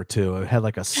slammer too. It had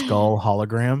a skull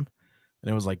hologram, and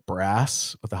it was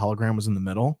brass, but the hologram was in the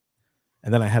middle.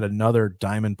 And then I had another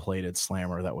diamond-plated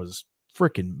slammer that was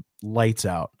freaking lights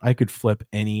out. I could flip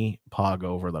any Pog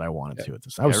over that I wanted to at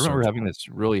this. I remember having this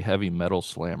really heavy metal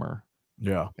slammer.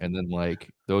 Yeah. And then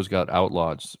those got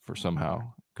outlawed for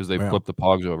somehow because they flipped the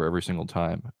Pogs over every single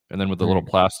time. And then with the little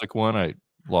plastic one, I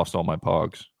lost all my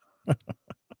Pogs. You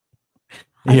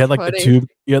had the tube.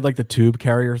 You had the tube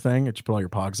carrier thing that you put all your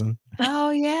Pogs in. Oh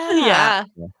yeah.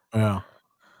 Yeah.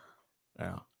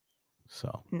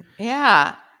 So.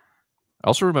 Yeah. I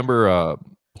also remember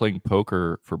playing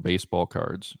poker for baseball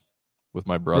cards with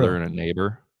my brother and a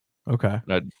neighbor. Okay.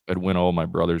 And I'd win all my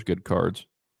brother's good cards.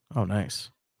 Oh, nice.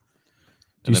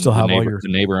 Do you still have all your...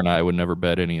 The neighbor and I would never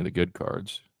bet any of the good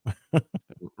cards.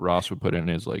 Ross would put in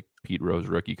his like Pete Rose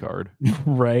rookie card.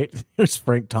 Right. There's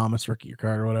Frank Thomas rookie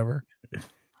card or whatever.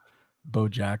 Bo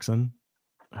Jackson.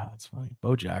 Oh, that's funny.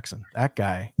 Bo Jackson. That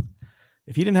guy.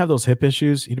 If he didn't have those hip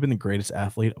issues, he'd have been the greatest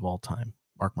athlete of all time.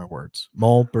 Mark my words.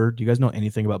 Mole, Burd, do you guys know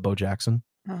anything about Bo Jackson?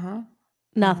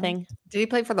 Nothing. Did he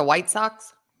play for the White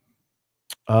Sox?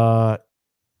 Yeah,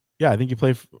 I think he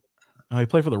played for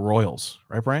the Royals,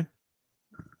 right, Brian?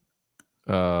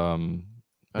 I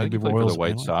think he played for the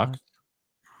White Sox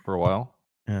for a while.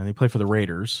 And he played for the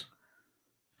Raiders.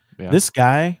 Yeah. This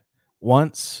guy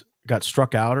once got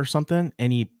struck out or something,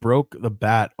 and he broke the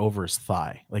bat over his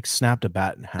thigh, like snapped a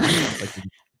bat in half,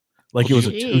 like it was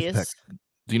a toothpick.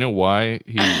 Do you know why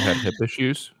he had hip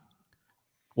issues?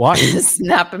 Why?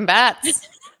 Snapping bats.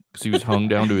 Because he was hung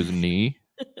down to his knee.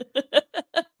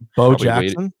 Bo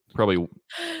Jackson probably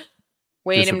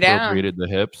weighed him down. The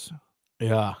hips.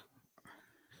 Yeah.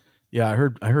 I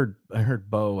heard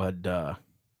Bo had.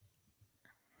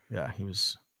 Yeah, he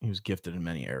was gifted in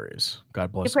many areas.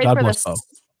 God bless. God bless Bo.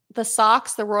 The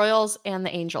Sox, the Royals, and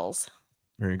the Angels.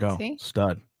 There you go. See?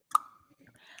 Stud.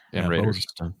 And Raiders.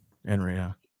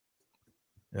 And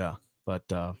yeah. But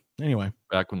anyway,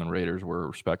 back when the Raiders were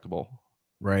respectable,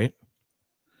 right?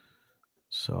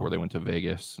 So where they went to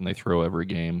Vegas and they throw every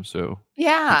game. So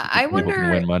yeah, I wonder.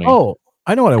 Can win money. Oh,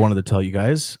 I know what I wanted to tell you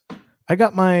guys. I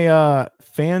got my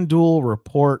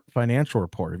FanDuel financial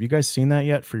report. Have you guys seen that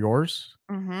yet for yours?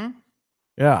 Mm-hmm.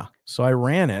 Yeah. So I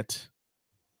ran it.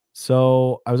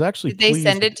 So I was actually. Did they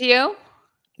send it to you?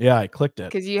 Yeah, I clicked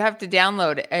it because you have to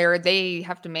download it, or they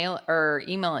have to mail or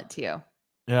email it to you.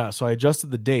 Yeah. So I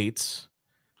adjusted the dates,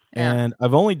 and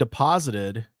I've only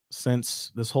deposited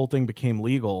since this whole thing became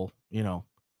legal. You know,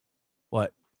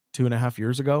 what, 2.5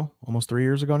 years ago, almost 3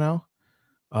 years ago now.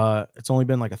 It's only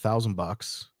been like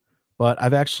 $1,000, but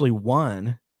I've actually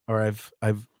won, or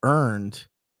I've earned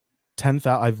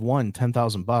 10,000. I've won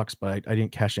 $10,000, but I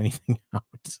didn't cash anything out.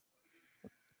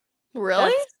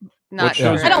 Really? Not true.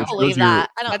 I don't believe that.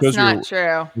 That's not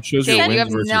true. It shows your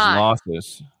wins versus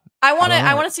losses. I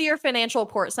want to see your financial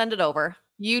report. Send it over.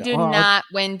 You did not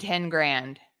win 10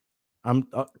 grand. I'm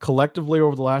collectively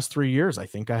over the last 3 years. I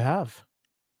think I have.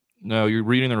 No, you're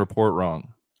reading the report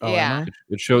wrong. Oh, yeah.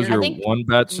 It shows your won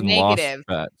bets and lost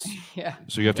bets. Yeah.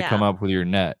 So you have to come up with your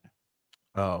net.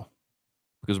 Oh.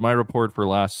 Because my report for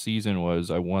last season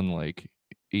was I won like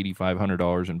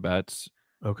 $8,500 in bets.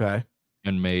 Okay.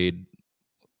 And made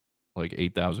like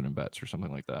 8,000 in bets or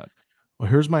something like that. Well,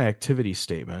 here's my activity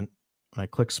statement. I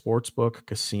click Sportsbook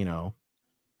Casino,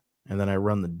 and then I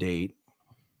run the date,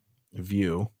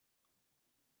 view.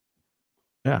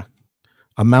 Yeah.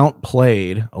 Amount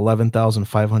played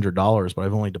 $11,500, but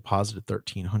I've only deposited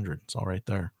 $1,300. It's all right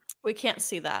there. We can't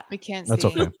see that. We can't That's see.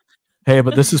 Okay. Hey,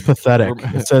 but this is pathetic.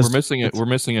 It says we're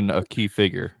missing a key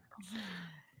figure.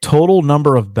 Total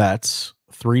number of bets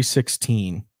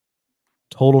 316.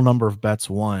 Total number of bets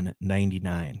won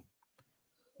 99.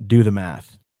 Do the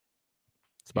math.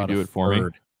 It's about you do it for me.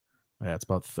 Yeah, it's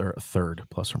about a third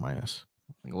plus or minus.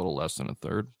 I think a little less than a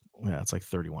third. Yeah, it's like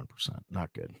 31%.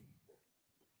 Not good.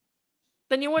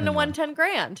 Then you wouldn't have won 10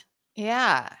 grand.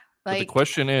 Yeah. But the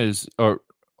question is, are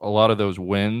a lot of those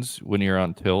wins when you're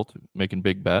on tilt, making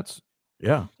big bets?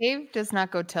 Yeah. Dave does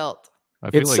not go tilt.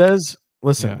 It says,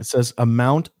 listen, it says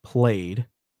amount played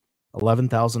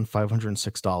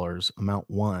 $11,506. Amount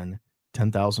won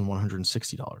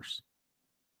 $10,160.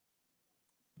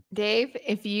 Dave,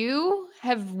 if you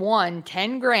have won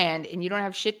 10 grand and you don't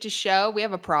have shit to show, we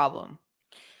have a problem.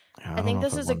 I think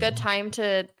this is a good time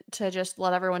to just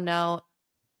let everyone know,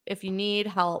 if you need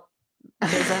help,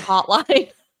 there's a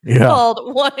hotline called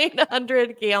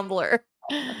 1-800-GAMBLER.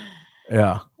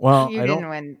 Yeah. Well, you didn't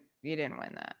win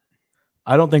that.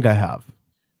 I don't think I have.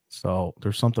 So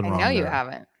there's something wrong. I know you there.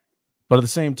 haven't. But at the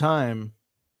same time,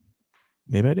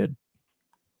 maybe I did.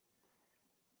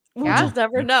 We'll just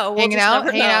never know. Hanging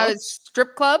out at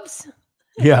strip clubs.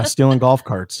 Yeah, stealing golf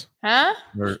carts. Huh?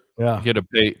 You had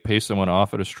to pay someone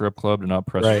off at a strip club to not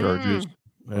press charges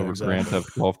over Grand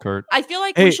Theft golf cart. I feel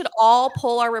like we should all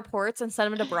pull our reports and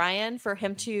send them to Brian for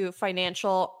him to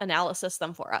financial analysis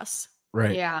them for us.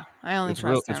 Right. Yeah, I only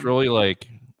trust him. It's really like,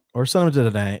 or send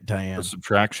them to Diane. A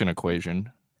subtraction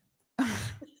equation.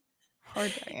 Or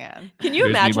Diane. Can you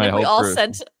imagine if we all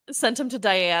sent him to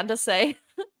Diane to say,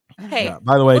 "Hey,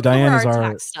 by the way, Diane is our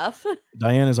tax stuff."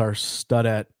 Diane is our stud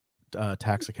at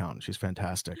tax accountant. She's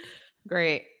fantastic.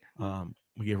 Great.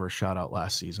 We gave her a shout out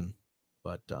last season,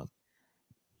 but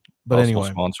But possible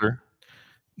anyway, sponsor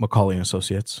Macaulay and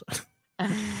Associates.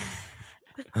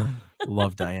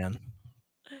 Love Diane.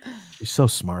 She's so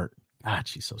smart. God,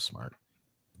 she's so smart.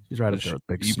 She's right up there with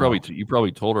Big Snow. You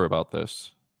probably told her about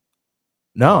this.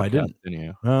 No, I didn't. Didn't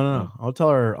you? No. I'll tell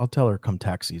her come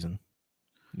tax season.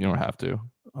 You don't have to.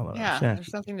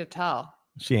 There's something to tell.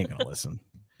 She ain't gonna listen.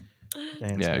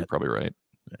 You're probably right.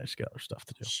 Yeah, she's got other stuff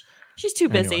to do. She's too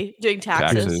busy doing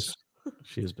taxes.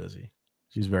 She is busy.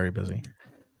 She's very busy.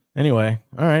 Anyway,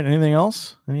 all right. Anything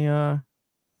else? Any other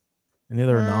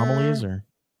anomalies or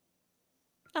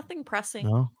nothing pressing?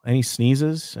 No. Any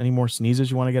sneezes? Any more sneezes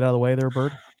you want to get out of the way there,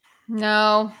 Burd?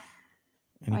 No.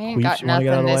 Any I ain't got you want to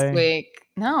get out nothing of the this way? week.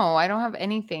 No, I don't have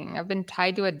anything. I've been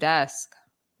tied to a desk.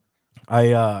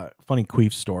 Funny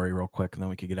queef story real quick, and then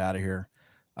we could get out of here.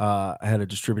 I had a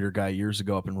distributor guy years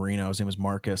ago up in Reno. His name was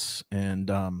Marcus, and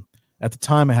at the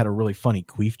time I had a really funny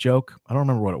queef joke. I don't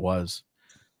remember what it was,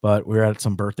 but we were at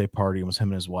some birthday party. It was him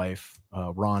and his wife,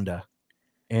 Rhonda,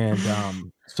 and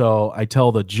so I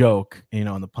tell the joke,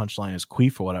 and the punchline is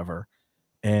queef or whatever,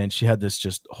 and she had this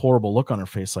just horrible look on her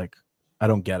face, like, I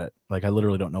don't get it. Like, I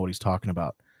literally don't know what he's talking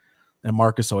about. And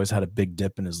Marcus always had a big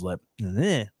dip in his lip.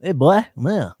 Hey, boy,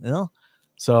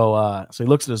 So he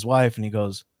looks at his wife and he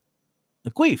goes, "The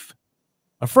queef,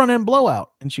 a front end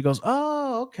blowout." And she goes,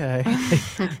 "Oh, okay."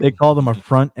 They call them a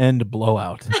front end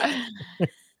blowout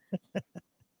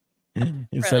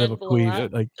instead of a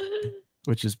queef, like,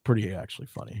 which is pretty actually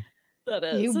funny. That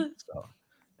is.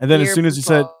 And then as soon as he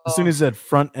said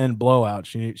front end blowout,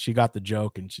 she got the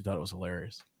joke and she thought it was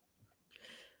hilarious.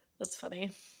 That's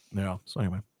funny. Yeah. So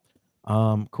anyway,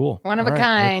 cool. One of a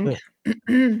kind.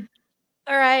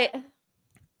 All right.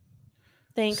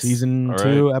 Thanks. Season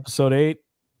 2, episode 8.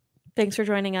 Thanks for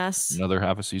joining us. Another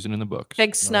half a season in the books.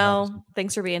 Big Snow.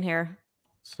 Thanks for being here.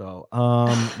 So,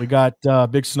 we got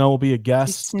Big Snow will be a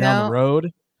guest down the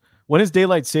road. When is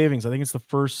daylight savings? I think it's the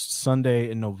first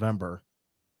Sunday in November.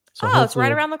 So it's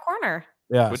right around the corner.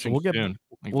 Yeah, so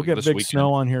we'll get Big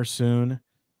Snow on here soon.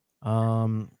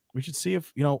 We should see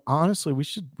if, honestly, we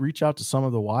should reach out to some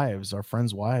of the wives, our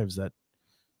friends' wives, that,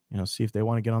 see if they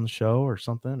want to get on the show or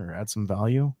something or add some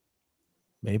value.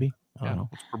 Maybe. I don't know.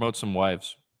 Let's promote some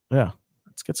wives. Yeah.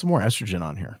 Let's get some more estrogen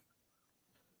on here.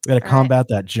 We got to combat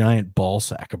that giant ball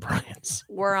sack of Brian's.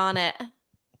 We're on it.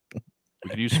 We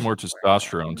could use some more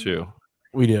testosterone too.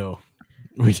 We do.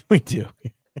 We do.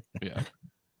 Yeah.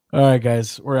 All right,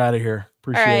 guys. We're out of here.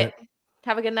 Appreciate it.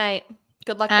 Have a good night.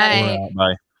 Good luck. Bye.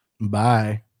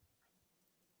 Bye.